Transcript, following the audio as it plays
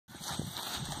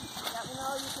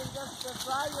just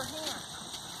draw your hand.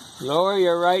 Lower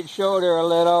your right shoulder a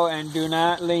little and do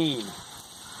not lean.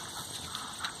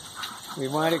 We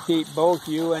want to keep both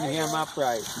you and him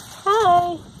upright.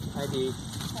 Hi. Hi, Dee.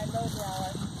 Hello,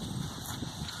 Dallas.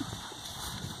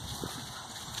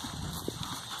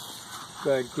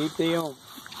 Good. Keep the oomph.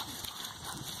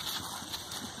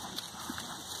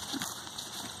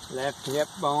 Left hip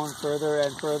bone further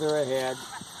and further ahead.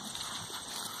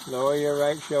 Lower your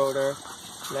right shoulder.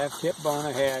 Left hip bone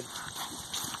ahead.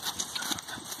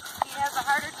 He has a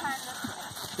harder time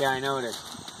this way. Yeah, I noticed.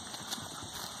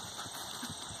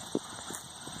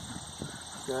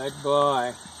 Good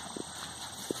boy.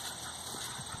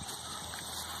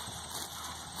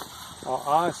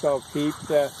 Also keep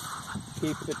the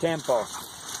tempo.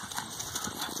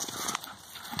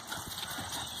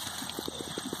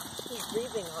 He's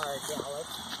breathing hard, Dallas.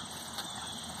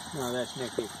 No, that's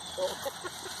Nikki.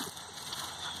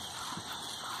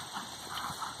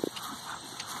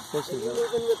 This Are is you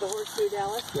moving with the horse too,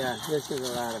 Dallas? yeah, this is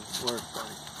a lot of work for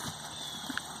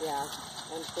him. Yeah,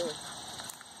 I'm sure.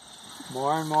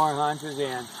 More and more haunches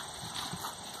in.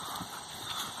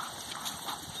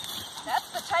 That's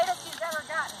the tightest he's ever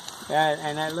gotten.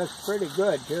 And that looks pretty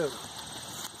good too.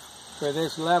 For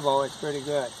this level, it's pretty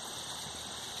good.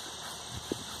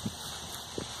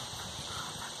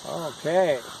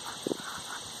 Okay.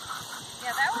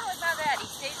 Yeah, that one was not bad. He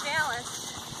stayed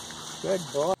balanced. Good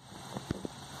boy.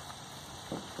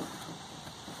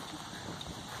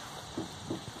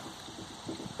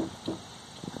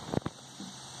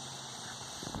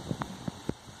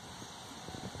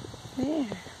 There.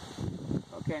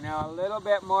 Okay, now a little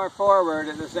bit more forward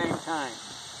at the same time.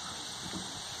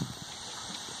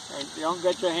 And don't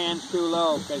get your hands too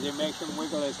low because it makes him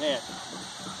wiggle his head.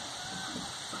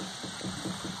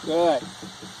 Good.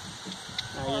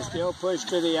 Now you still push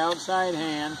to the outside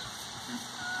hand.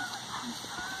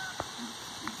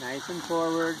 Nice and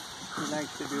forward. He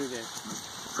likes to do this.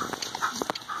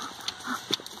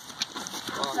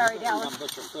 Oh, Sorry, Dallas. Come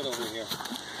put your foot over here.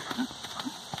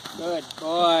 Good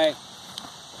boy.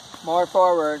 More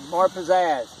forward, more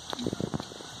pizzazz.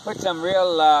 Put some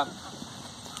real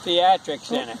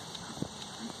theatrics in it.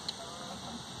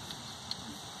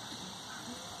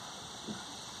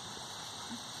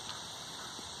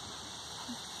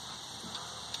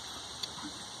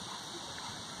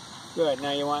 Good.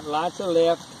 Now you want lots of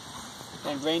lift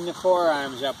and bring the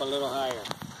forearms up a little higher.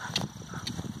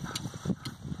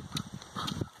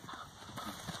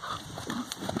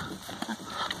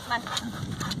 Come on.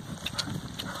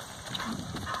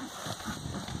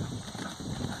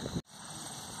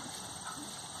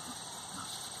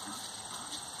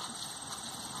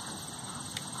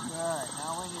 Good.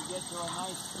 Now when you get to a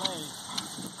nice place,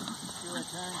 do a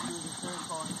turn through the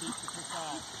circle and keep the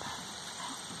facade.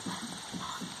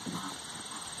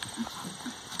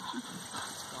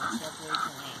 Don't separate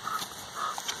your hands.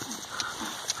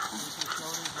 Keep your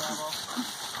shoulders level.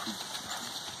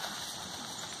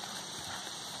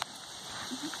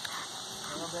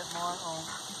 A little bit more oomph.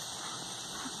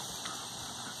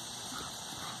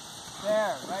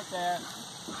 There, right there.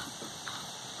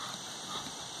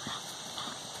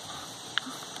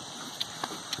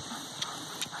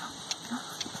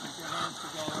 Hands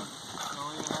together,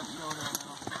 lower your left shoulder a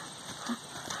little.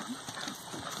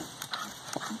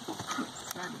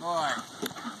 Good boy.